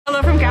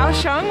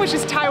Kaohsiung, which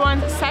is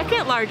Taiwan's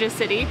second largest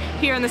city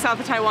here in the south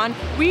of Taiwan.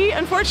 We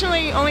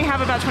unfortunately only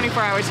have about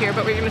 24 hours here,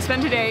 but we're going to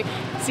spend today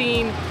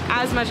seeing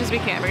as much as we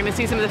can. We're going to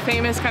see some of the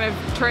famous kind of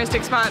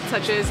touristic spots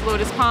such as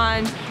Lotus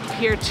Pond,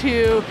 Pier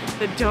 2,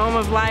 the Dome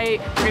of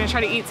Light. We're going to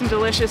try to eat some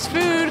delicious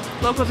food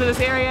local to this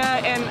area,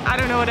 and I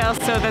don't know what else,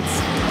 so let's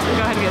go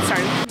ahead and get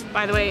started.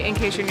 By the way, in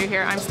case you're new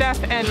here, I'm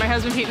Steph, and my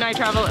husband Pete and I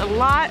travel a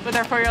lot with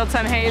our 4-year-old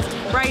son Hayes.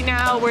 Right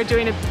now, we're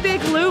doing a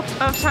big loop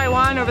of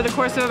Taiwan over the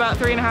course of about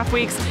 3.5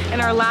 weeks.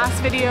 In our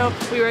last video,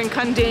 we were in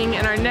Kunding,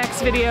 and our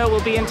next video will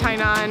be in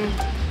Tainan.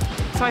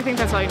 So I think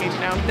that's all you need to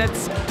know.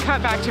 Let's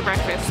cut back to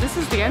breakfast. This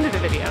is the end of the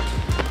video.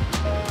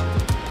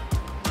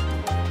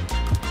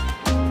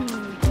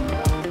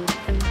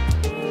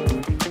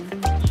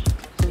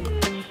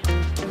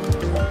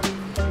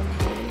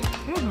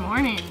 Good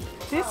morning.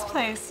 This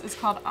place is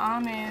called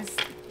Ame's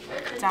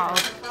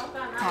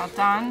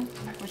Dan,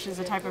 which is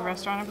a type of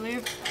restaurant, I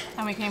believe.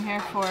 And we came here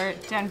for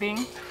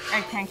danbing,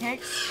 egg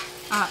pancakes.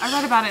 I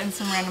read about it in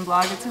some random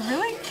blog. It's a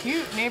really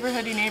cute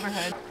neighborhoody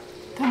neighborhood.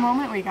 The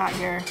moment we got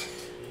here,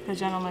 the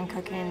gentleman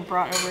cooking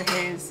brought over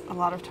Hayes a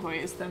lot of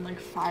toys. Then like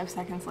 5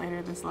 seconds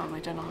later, this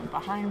lovely gentleman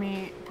behind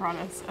me brought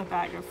us a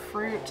bag of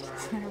fruit.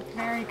 So they're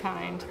very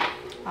kind.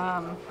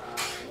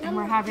 And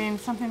we're having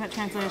something that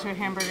translates to a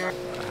hamburger.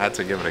 I had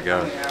to give it a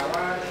go.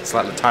 It's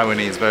like the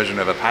Taiwanese version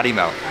of a patty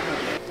melt.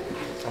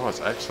 Oh,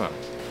 it's excellent.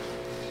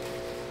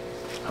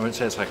 I wouldn't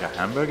say it's like a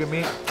hamburger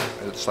meat.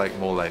 It's like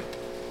more like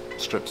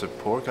strips of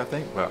pork, I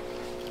think, but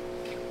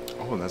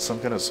oh, there's some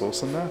kind of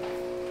sauce in there.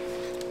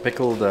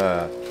 Pickled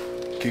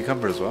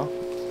cucumber as well.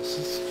 This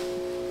is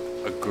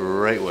a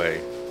great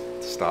way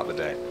to start the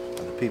day.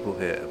 And the people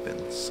here have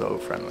been so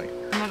friendly.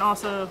 And then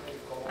also,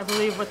 I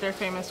believe what they're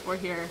famous for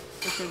here,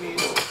 which are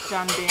these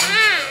danbing,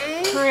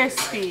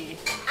 crispy.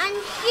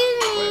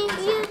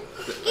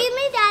 Excuse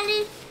me,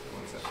 Daddy.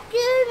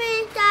 Excuse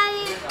me,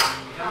 Daddy.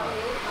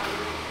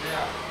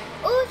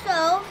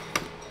 Also,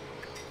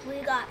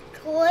 we got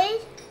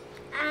toys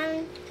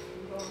and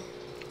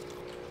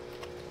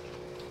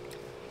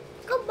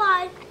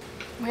goodbye.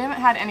 We haven't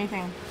had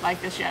anything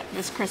like this yet,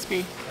 this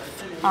crispy.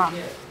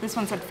 This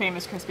one said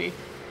famous crispy.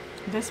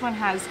 This one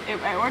has,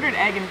 I ordered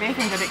egg and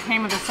bacon, but it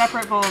came with a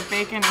separate bowl of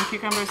bacon and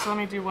cucumbers, so let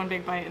me do one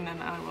big bite and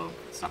then I will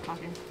stop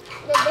talking.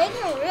 The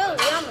bacon is really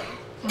yummy.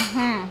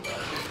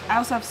 I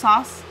also have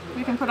sauce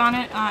we can put on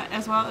it,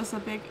 as well as a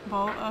big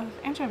bowl of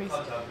anchovies.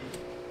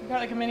 We've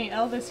got like a mini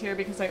Elvis here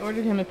because I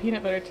ordered him a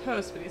peanut butter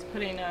toast, but he's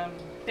putting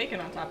bacon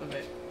on top of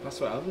it. That's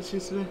what Elvis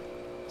used to do?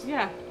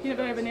 Yeah, peanut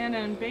butter, banana,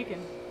 and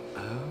bacon.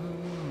 Oh.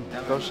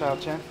 Go Xiao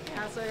Chen?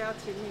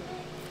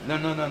 No.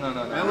 No.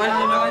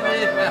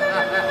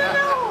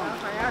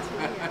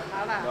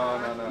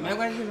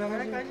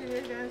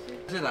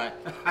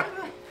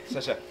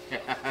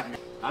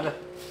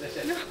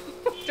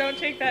 Don't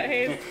take that,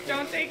 Hayes.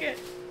 Don't take it.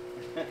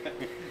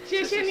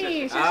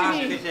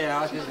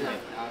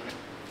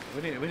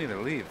 We need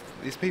to leave.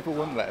 These people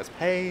wouldn't let us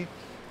pay.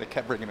 They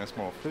kept bringing us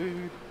more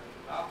food.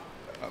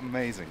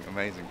 Amazing,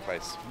 amazing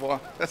place. Wow,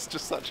 that's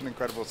just such an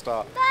incredible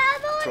start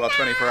to our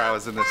 24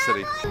 hours in this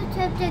city. Who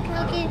took the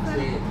cookie from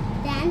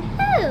Dan?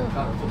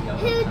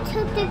 Who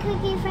took the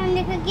cookie from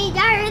the cookie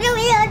jar?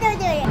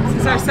 This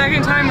is our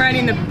second time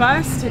riding the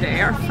bus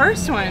today. Our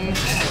first one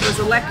was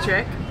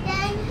electric.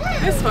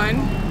 This one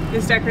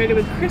is decorated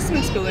with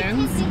Christmas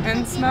balloons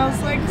and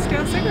smells like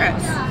stale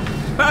cigarettes.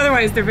 But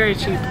otherwise, they're very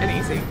cheap and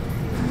easy.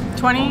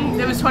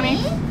 It was $20?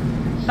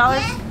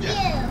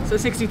 So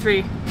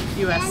 63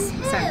 US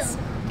cents.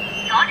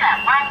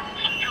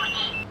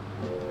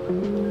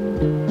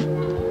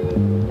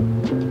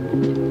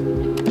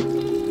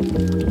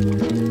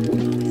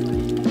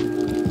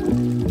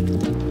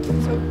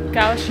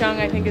 Kaohsiung,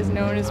 I think, is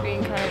known as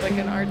being kind of like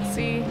an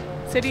artsy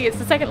city. It's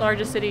the second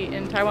largest city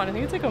in Taiwan. I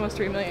think it's like almost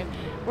 3 million.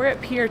 We're at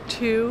Pier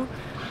 2,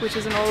 which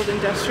is an old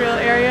industrial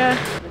area.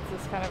 It's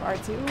this kind of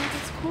artsy, oh,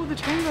 that's cool, the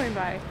train going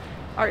by.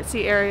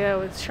 Artsy area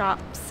with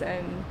shops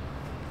and,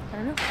 I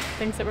don't know,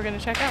 things that we're gonna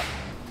check out.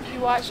 If you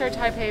watched our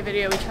Taipei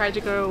video, we tried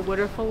to go to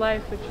Wonderful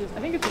Life, which is,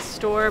 I think it's a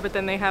store, but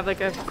then they have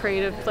like a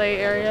creative play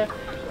area.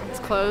 It's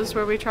closed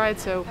where we tried,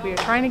 so we are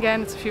trying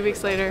again. It's a few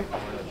weeks later.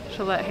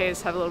 She'll let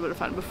Hayes have a little bit of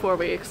fun before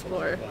we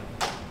explore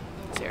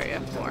this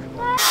area more.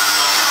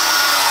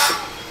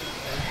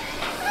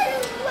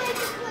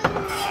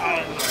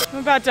 I'm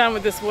about done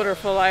with this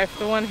Wonderful Life.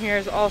 The one here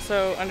is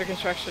also under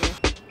construction.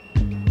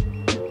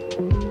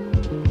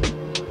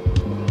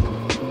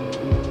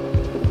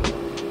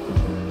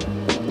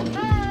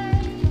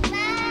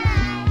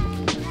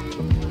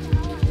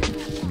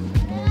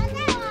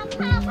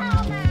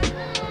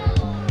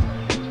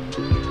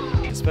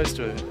 Supposed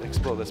to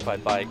explore this by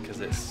bike because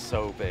it's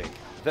so big.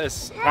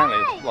 There's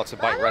apparently lots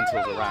of bike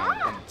rentals around. I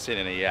haven't seen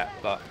any yet,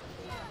 but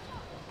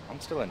I'm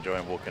still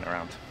enjoying walking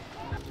around.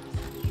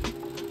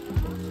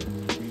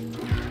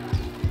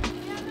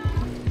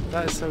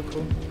 That is so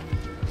cool.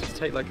 Just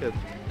take like a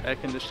air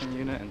conditioning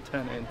unit and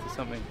turn it into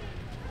something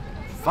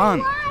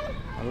fun.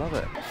 I love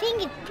it. I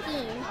think it's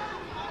penis.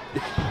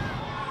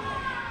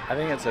 I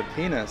think it's a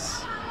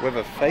penis with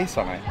a face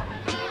on it.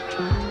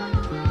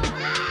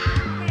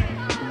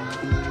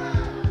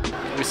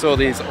 saw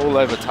these all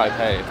over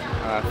Taipei.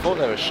 I thought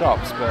they were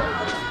shops, but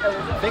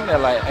I think they're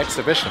like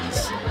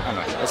exhibitions. I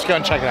don't know. Let's go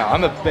and check it out.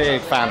 I'm a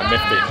big fan of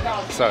Nifty,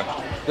 so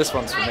this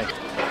one's for me.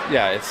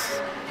 Yeah,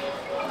 it's...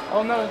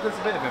 Oh no, there's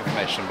a bit of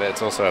information, but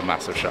it's also a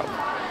massive shop.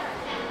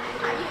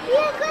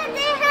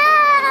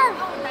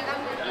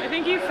 I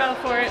think you fell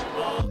for it.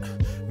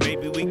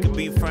 Maybe we could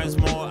be friends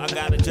more. I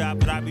got a job,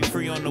 but I be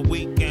free on the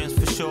weekends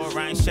for sure.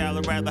 I ain't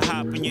shallow, rather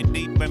hop in your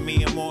deep and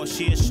me and more.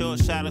 She a short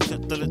shot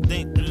of the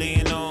thing to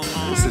lean on.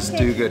 This is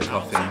Do Good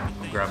Coffee. I'm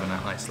grabbing an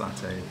iced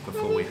latte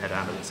before we head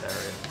out of this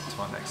area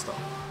to our next stop.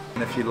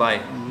 And if you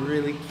like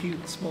really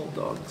cute small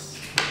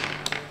dogs,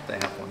 they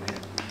have one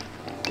here.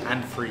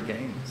 And free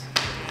games.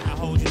 I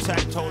hold you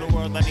tight, told the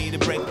world I need a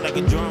break like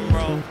a drum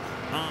roll.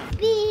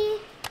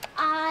 B-I-N-G-O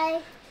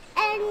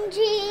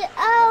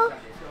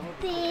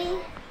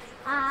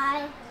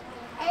B-I-N-G-O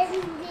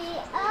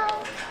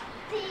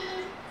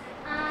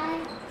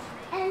B-I-N-G-O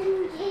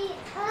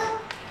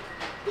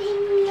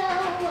Bingo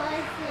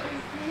was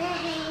his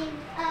name.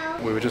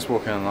 We were just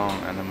walking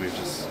along and then we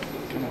just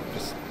kind of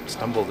just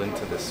stumbled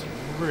into this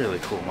really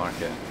cool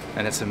market.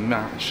 And it's a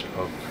match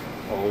of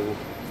old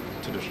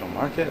traditional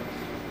market,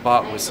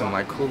 but with some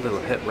like cool little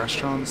hip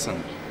restaurants,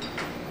 and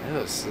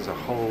there's a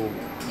whole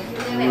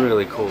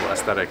really cool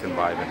aesthetic and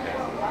vibe in here.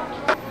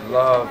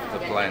 Love the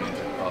blend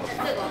of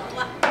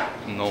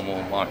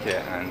normal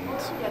market and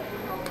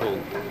cool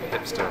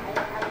hipster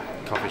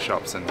coffee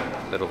shops and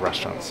little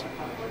restaurants.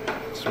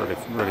 It's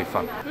really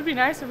fun. It would be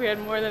nice if we had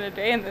more than a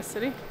day in this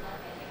city.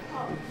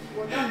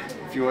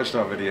 If you watched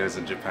our videos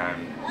in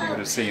Japan, you would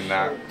have seen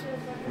that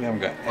we haven't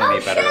got any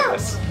better at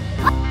this.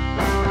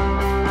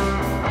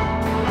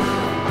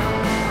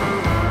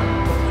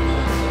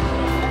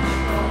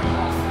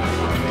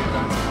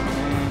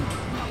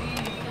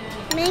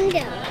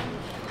 Mango.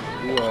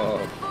 Whoa.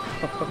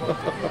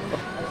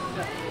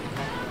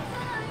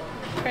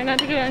 Try not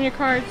to get it on your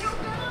cards.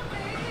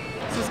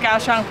 This is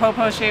Kaohsiung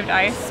Popo shaved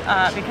ice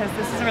because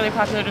this is a really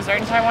popular dessert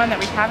in Taiwan that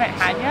we haven't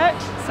had yet.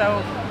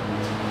 So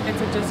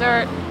it's a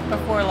dessert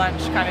before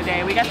lunch kind of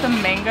day. We got the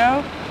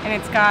mango and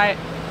it's got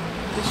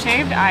the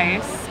shaved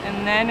ice,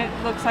 and then it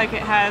looks like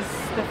it has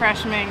the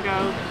fresh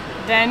mango,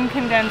 then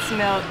condensed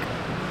milk,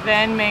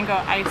 then mango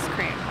ice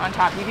cream on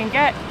top. You can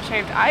get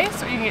shaved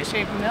ice or you can get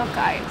shaved milk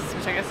ice,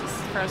 which I guess is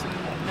frozen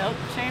milk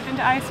shaved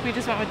into ice. We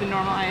just went with the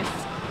normal ice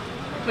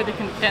with the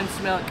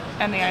condensed milk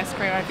and the ice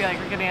cream. I feel like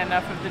we're getting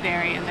enough of the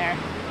dairy in there.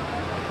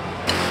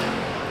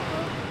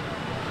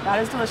 That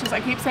is delicious. I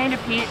keep saying to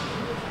Pete,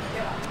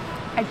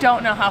 I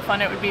don't know how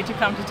fun it would be to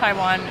come to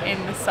Taiwan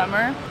in the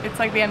summer. It's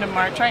like the end of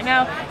March right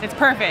now. It's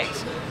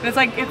perfect. But it's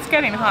like, it's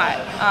getting hot.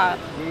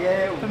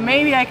 But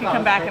maybe I could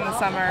come back in the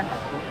summer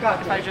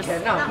if I just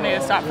made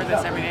a stop for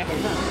this every day.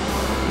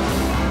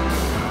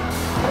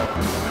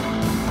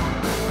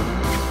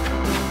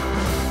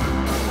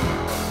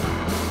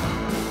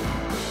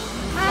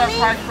 A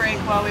park break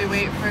while we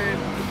wait for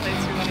the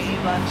place we want to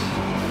eat lunch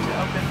to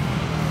open.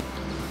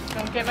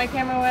 Don't get my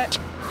camera wet.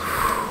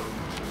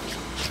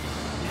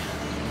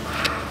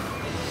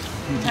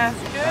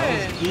 That's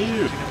good.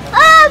 Cute.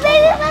 Oh,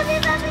 baby, baby,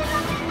 baby,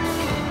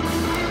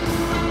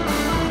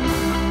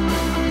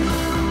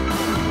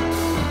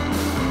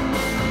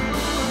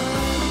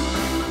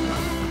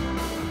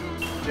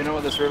 Do you know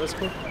what this river's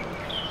called?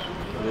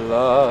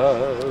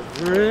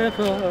 Love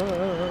River.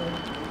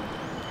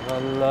 The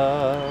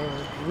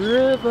Love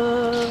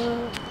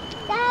River.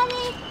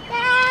 Daddy,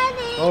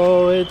 Daddy.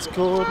 Oh, it's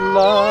called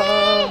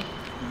Love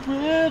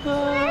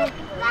River.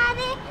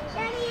 Daddy,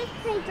 Daddy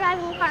is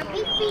driving car.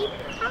 Beep, beep.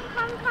 Honk,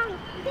 honk, honk.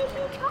 Beep,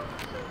 beep, honk,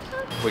 honk,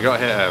 honk. We got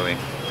here early.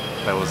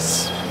 There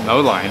was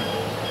no line.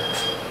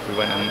 We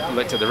went and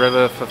looked at the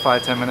river for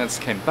 5-10 minutes,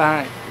 came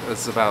back.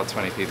 There's about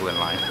 20 people in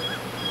line.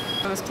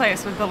 This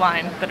place with the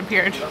line that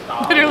appeared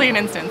literally in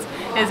an instance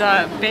is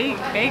a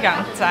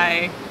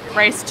Beiganzai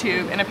rice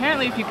tube, and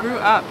apparently if you grew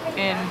up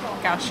in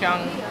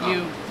Kaohsiung,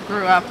 you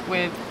grew up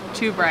with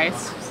tube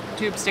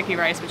sticky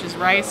rice, which is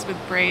rice with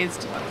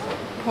braised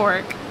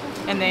pork,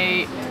 and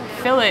they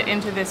fill it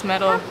into this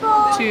metal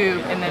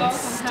tube and then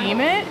steam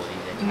it,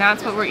 and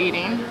that's what we're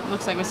eating. It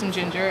looks like with some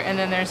ginger, and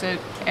then there's an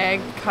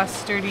egg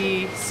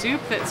custardy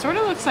soup that sort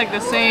of looks like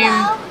the same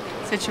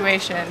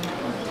situation.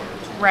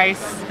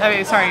 Rice,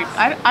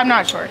 I'm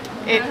not sure.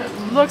 It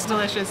looks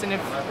delicious, and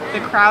if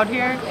the crowd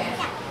here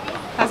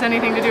has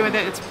anything to do with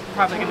it, it's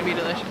probably going to be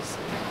delicious.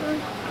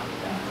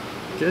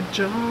 Good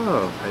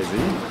job, Hazy.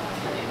 Do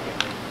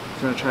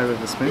you want to try with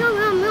the spoon? Yum,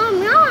 yum,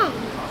 yum, yum.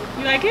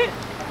 You like it?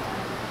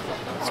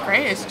 It's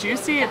great. It's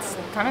juicy. It's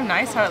kind of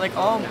nice how it like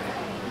all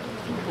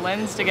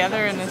blends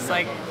together in this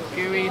like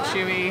gooey,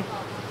 chewy,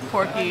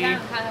 porky,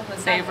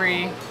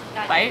 savory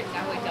bite.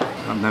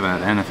 I've never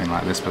had anything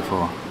like this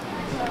before.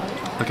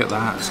 Look at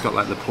that. It's got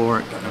like the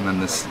pork and then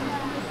this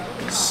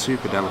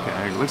super delicate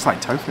egg. It looks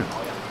like tofu.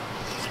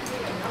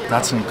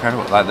 That's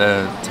incredible. Like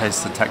the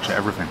taste, the texture,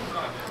 everything.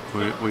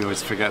 We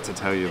always forget to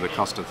tell you the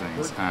cost of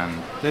things,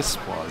 and this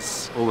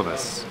was, all of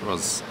us,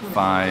 was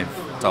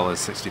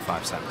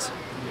 $5.65.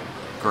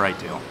 Great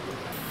deal.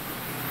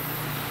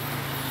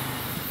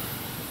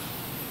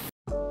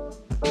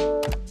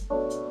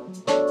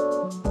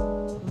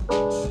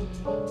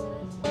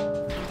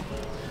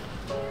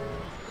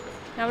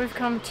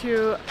 come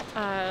to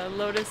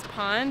Lotus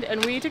Pond,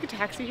 and we took a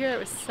taxi here. It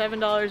was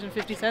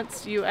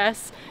 $7.50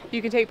 US.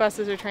 You can take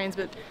buses or trains,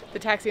 but the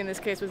taxi in this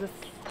case was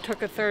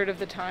took a third of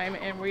the time,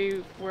 and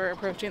we were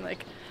approaching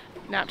like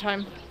nap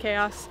time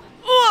chaos.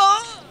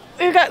 Oh,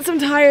 we've got some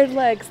tired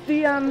legs.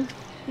 The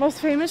most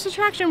famous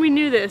attraction, we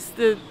knew this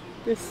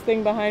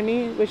thing behind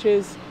me, which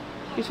is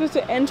you're supposed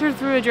to enter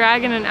through a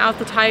dragon and out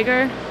the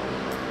tiger,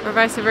 or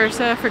vice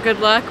versa for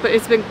good luck, but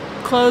it's been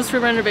closed for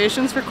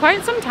renovations for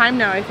quite some time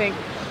now, I think.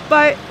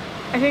 But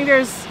I think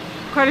there's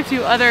quite a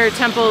few other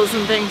temples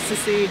and things to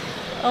see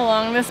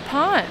along this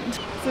pond.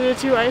 So the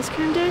 2 ice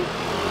cream day?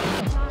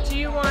 Do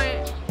you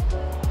want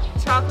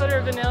chocolate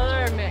or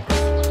vanilla or mix?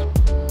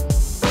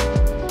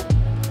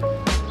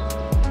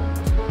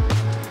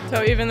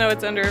 So even though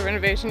it's under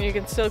renovation, you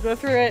can still go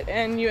through it,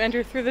 and you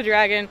enter through the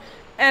dragon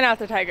and out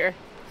the tiger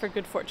for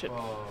good fortune.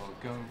 Oh,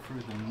 go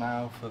through the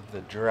mouth of the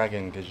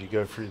dragon because you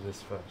go through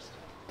this first.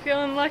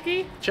 Feeling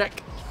lucky?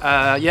 Check.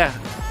 Yeah.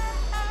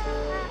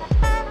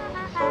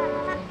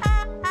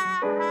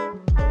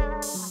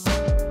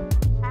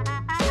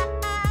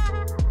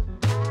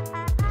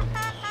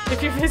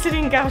 If you're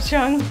visiting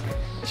Kaohsiung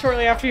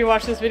shortly after you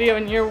watch this video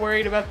and you're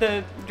worried about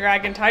the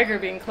dragon tiger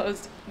being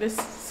closed, this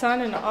sun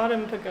and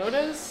autumn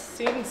pagodas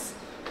seems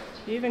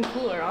even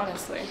cooler,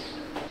 honestly.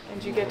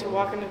 And you get to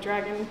walk in a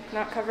dragon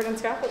not covered in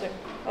scaffolding.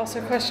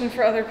 Also, question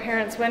for other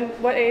parents: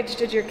 what age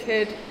did your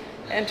kid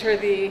enter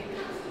the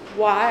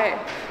why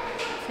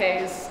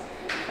phase?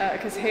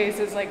 Because haze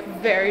is like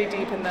very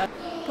deep in the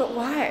but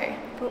why?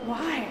 But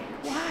why?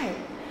 Why?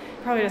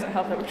 Probably doesn't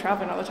help that we're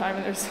traveling all the time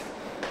and there's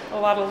a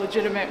lot of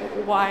legitimate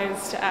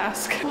whys to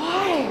ask.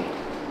 Why?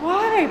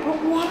 Why? But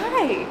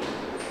why?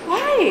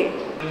 Why?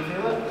 Can you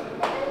feel it?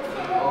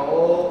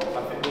 Oh,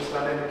 I think we're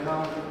starting to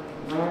come.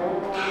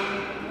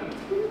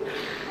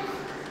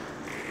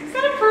 Is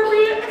that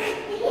appropriate?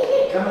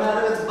 Coming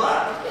out of its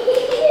butt.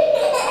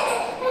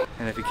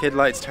 And if your kid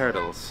likes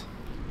turtles,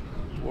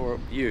 or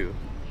you,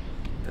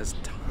 there's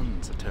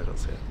tons of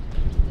turtles here.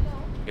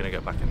 I'm gonna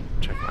go back and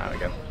check them out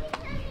again.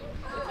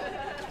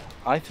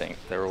 I think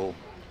they're all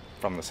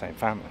from the same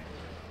family.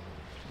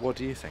 What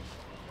do you think?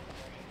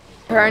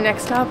 For our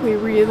next stop, we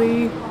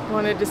really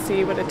wanted to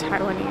see what a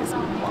Taiwanese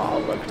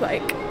mall looked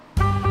like.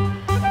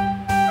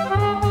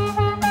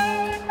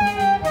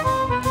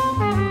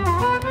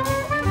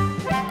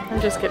 I'm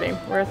just kidding,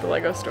 we're at the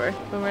Lego store.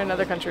 When we're in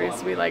other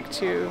countries, we like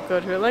to go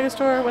to a Lego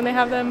store when they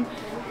have them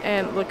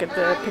and look at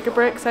the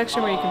pick-a-brick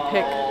section where you can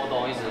pick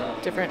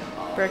different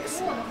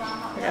bricks.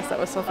 I guess that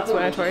was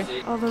self-explanatory.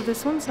 Although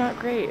this one's not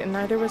great, and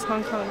neither was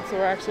Hong Kong, so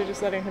we're actually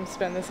just letting him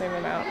spend the same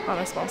amount on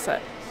a small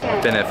set.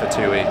 We've been here for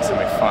 2 weeks and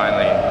we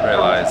finally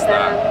realised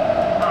that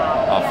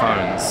our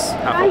phones,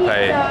 Apple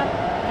Pay,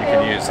 you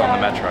can use on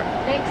the metro.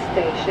 Next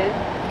station.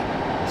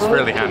 It's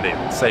really handy.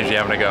 It saves you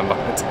having to go and buy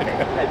a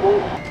ticket.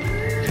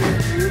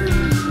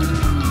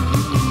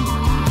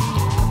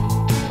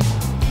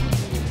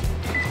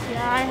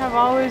 I have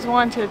always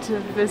wanted to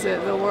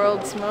visit the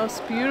world's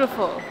most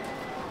beautiful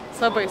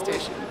subway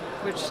station,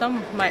 which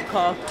some might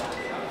call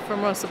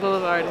Formosa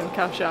Boulevard in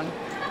Kaohsiung.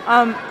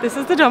 This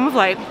is the Dome of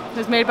Light. It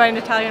was made by an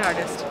Italian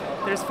artist.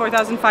 There's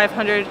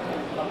 4,500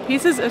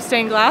 pieces of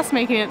stained glass,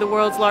 making it the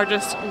world's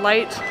largest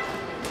light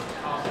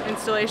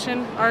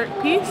installation art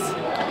piece.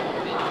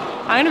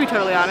 I'm gonna be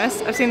totally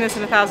honest, I've seen this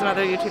in 1,000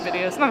 other YouTube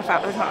videos. There's not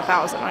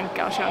 1,000 on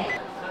Kaohsiung.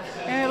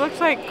 And it looks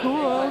like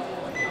cool.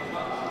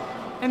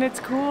 And it's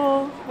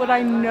cool. Would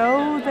I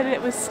know that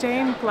it was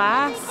stained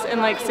glass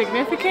and like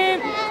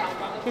significant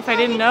if I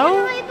didn't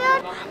know?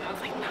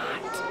 Probably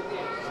not.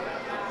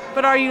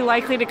 But are you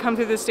likely to come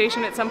through the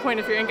station at some point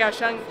if you're in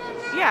Kaohsiung?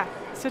 Yeah,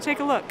 so take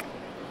a look.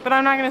 But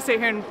I'm not gonna sit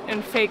here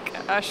and fake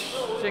ush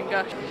and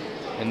gush.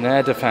 In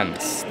their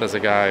defense, there's a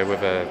guy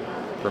with a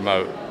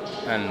remote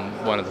and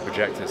one of the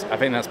projectors. I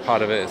think that's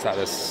part of it, is that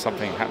there's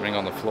something happening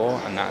on the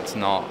floor and that's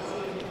not.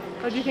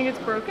 Oh, do you think it's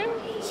broken?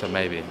 So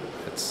maybe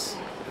it's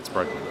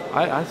broken.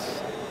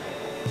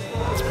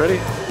 It's pretty.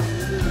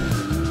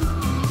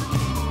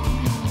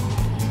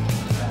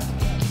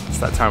 It's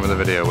that time of the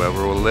video where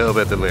we're all a little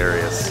bit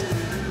delirious,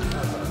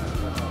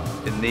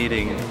 in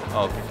needing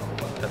of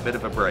a bit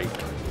of a break.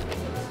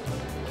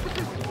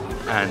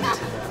 And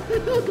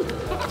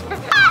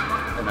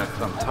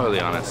if I'm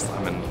totally honest,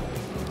 I mean,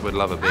 would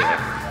love a beer.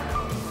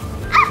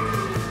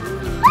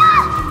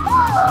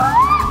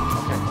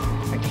 Okay,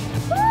 thank you.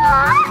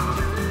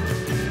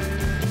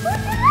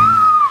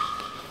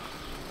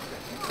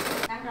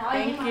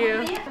 Thank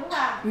you.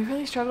 We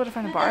really struggled to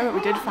find a bar, but we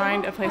did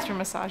find a place for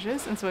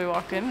massages, and so we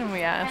walked in and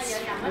we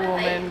asked the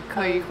woman,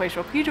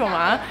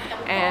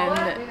 and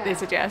they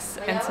said yes.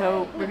 And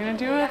so we're gonna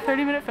do a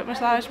 30-minute foot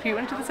massage. Pete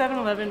went to the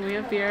 7-Eleven, we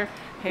have beer,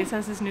 Hayes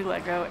has his new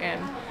Lego,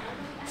 and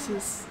this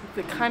is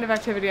the kind of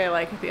activity I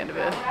like at the end of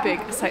a big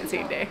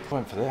sightseeing day. I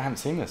went for that. I haven't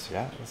seen this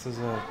yet. This is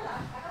a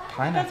That's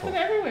pineapple. been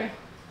everywhere.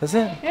 Is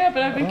it? Yeah,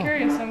 but I've been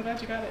curious, so I'm glad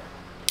you got it.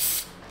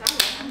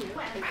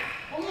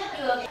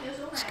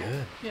 It's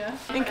good. Yeah.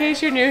 In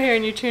case you're new here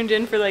and you tuned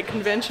in for like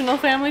conventional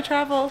family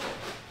travel,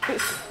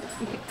 it's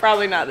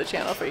probably not the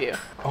channel for you.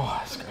 Oh,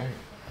 that's great.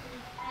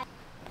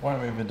 Why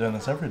haven't we been doing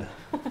this every day?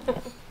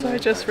 So I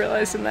just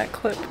realized in that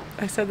clip,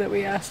 I said that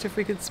we asked if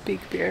we could speak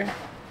beer.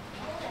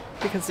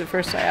 Because at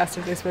first I asked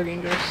if they spoke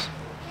English.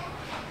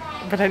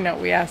 But I know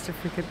we asked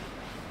if we could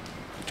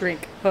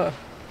drink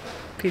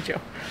pijiu.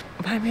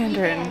 My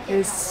Mandarin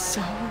is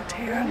so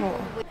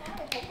terrible.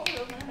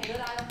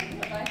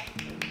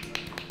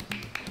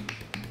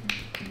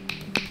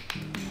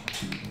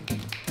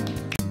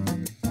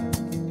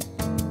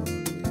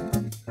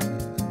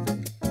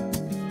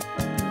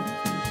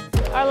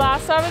 Our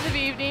last stop of the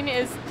evening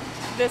is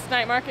this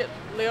night market,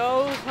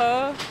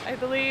 Liouhe, I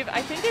believe.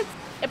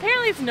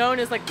 Apparently it's known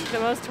as like the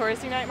most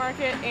touristy night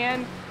market,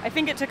 and I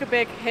think it took a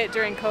big hit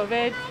during COVID.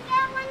 I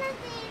got one of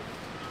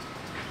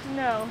these.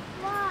 No,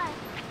 Why?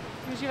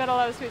 because you've had a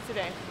lot of sweets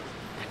today.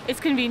 It's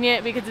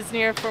convenient because it's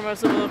near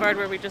Formosa Boulevard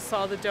where we just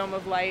saw the Dome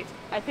of Light.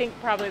 I think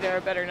probably there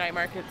are better night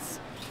markets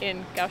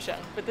in Kaohsiung,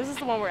 but this is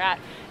the one we're at.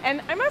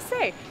 And I must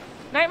say,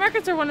 night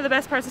markets are one of the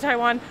best parts of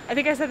Taiwan. I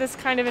think I said this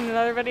kind of in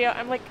another video.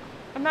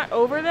 I'm not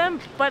over them,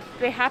 but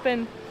they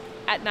happen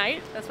at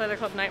night. That's why they're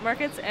called night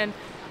markets. And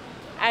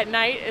at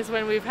night is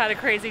when we've had a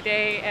crazy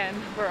day and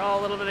we're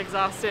all a little bit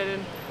exhausted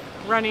and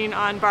running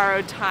on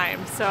borrowed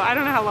time. So I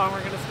don't know how long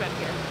we're gonna spend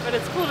here, but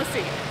it's cool to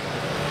see.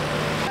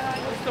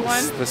 It's the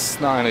one. This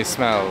not only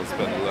smells,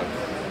 but look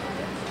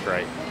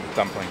great.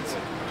 Dumplings.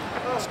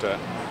 Let's do it.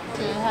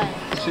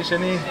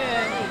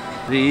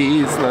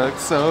 These look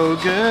so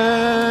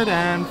good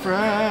and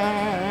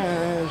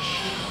fresh.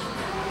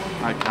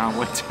 I can't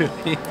wait to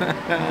eat them.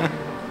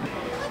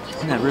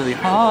 Isn't that really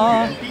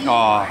hot?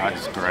 Oh,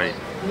 that's great.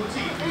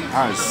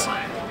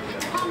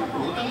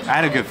 I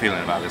had a good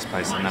feeling about this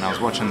place, and then I was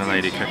watching the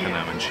lady cooking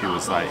them, and she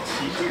was like,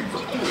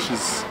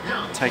 she's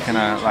taking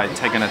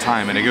her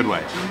time in a good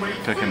way,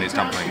 cooking these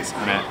dumplings,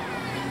 and it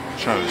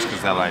shows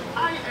because they're like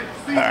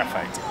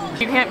perfect.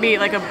 You can't beat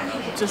like a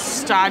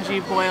just stodgy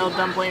boiled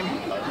dumpling.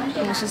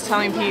 I was just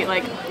telling Pete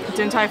like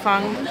Din Tai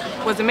Fung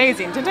was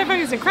amazing. Din Tai Fung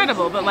is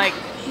incredible, but like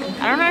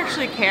I don't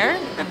actually care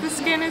that the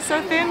skin is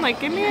so thin. Like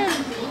give me a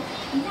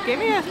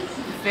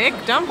thick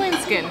dumpling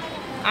skin.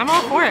 I'm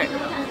all for it.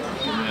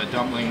 Give me a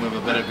dumpling with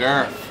a bit of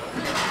girth.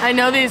 I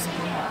know these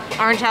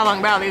aren't Chao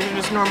Long Bao, these are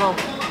just normal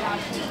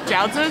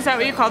jiaozi, is that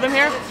what you call them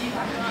here?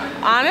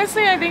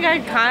 Honestly, I think I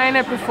kind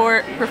of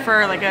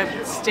prefer like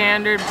a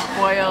standard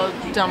boiled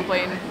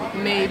dumpling,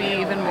 maybe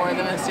even more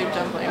than a soup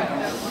dumpling.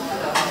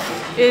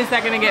 Is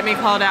that gonna get me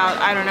called out?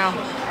 I don't know.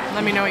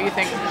 Let me know what you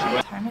think.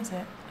 What time is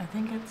it? I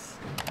think it's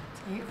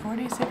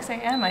 8:46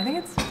 a.m. I think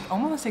it's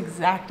almost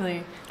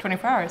exactly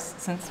 24 hours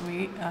since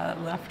we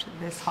left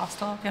this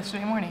hostel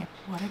yesterday morning.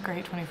 What a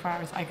great 24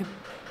 hours. I could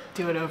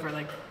do it over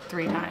like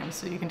 3 times,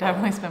 so you can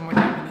definitely spend more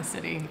time in the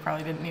city. You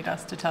probably didn't need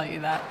us to tell you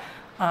that.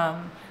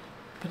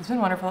 But it's been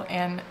wonderful,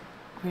 and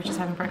we were just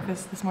having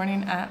breakfast this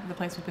morning at the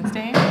place we've been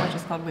staying, which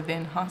is called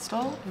Within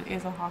Hostel. It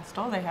is a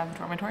hostel. They have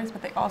dormitories,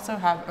 but they also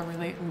have a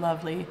really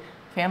lovely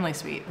family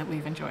suite that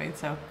we've enjoyed.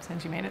 So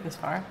since you made it this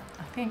far,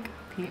 I think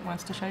Pete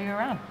wants to show you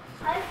around.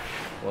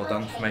 Well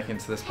done for making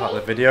it to this part of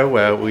the video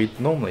where we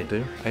normally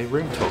do a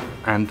room tour.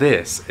 And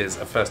this is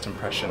a first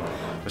impression.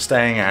 We're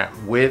staying at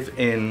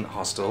Within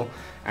Hostel,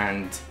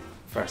 and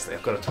firstly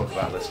I've got to talk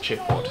about this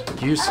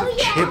chipboard. Use of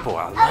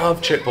chipboard. I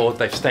love chipboard.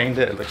 They've stained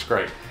it. It looks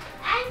great.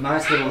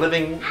 Nice little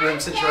living room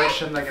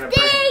situation. They're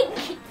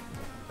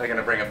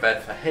gonna bring a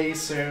bed for Hay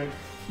soon.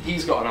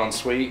 He's got an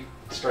ensuite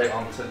straight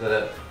onto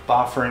the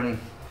bathroom,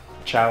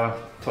 shower,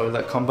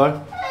 toilet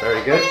combo.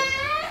 Very good.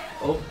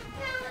 Oh,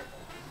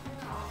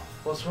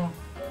 what's wrong?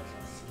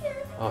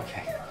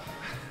 Okay.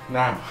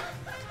 Now,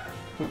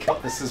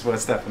 this is where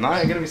Steph and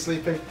I are gonna be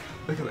sleeping.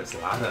 Look at this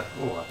ladder.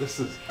 Oh, this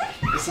is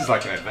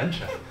like an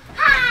adventure.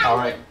 All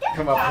right,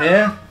 come up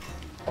here.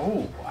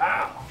 Oh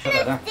wow.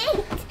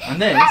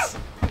 And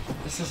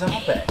this is our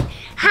bed.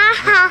 Ha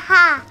ha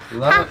ha.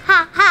 Love it.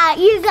 Ha ha.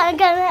 You're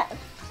gonna.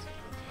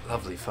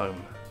 Lovely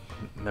foam,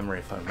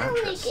 memory foam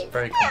mattress.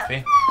 Very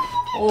comfy.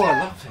 Oh, I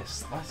love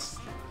this. Nice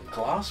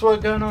glass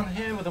work going on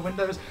here with the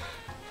windows.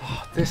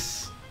 Oh,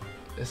 this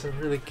is a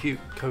really cute,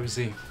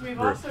 cozy We've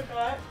room. also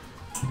got...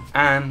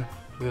 And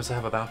we also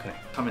have a balcony.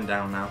 Coming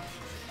down now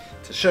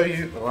to show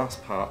you the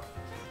last part,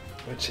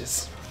 which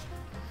is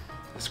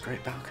this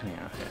great balcony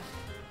out here.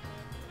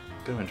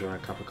 Go enjoy a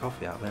cup of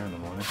coffee out there in the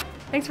morning.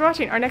 Thanks for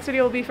watching. Our next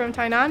video will be from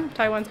Tainan,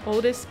 Taiwan's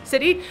oldest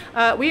city.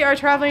 We are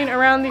traveling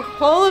around the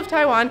whole of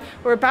Taiwan.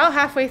 We're about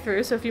halfway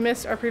through, so if you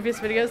missed our previous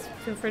videos,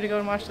 feel free to go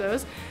and watch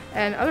those.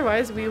 And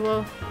otherwise, we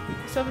will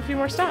still have a few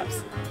more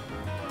stops.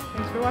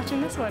 Thanks for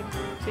watching this one.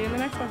 See you in the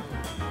next one.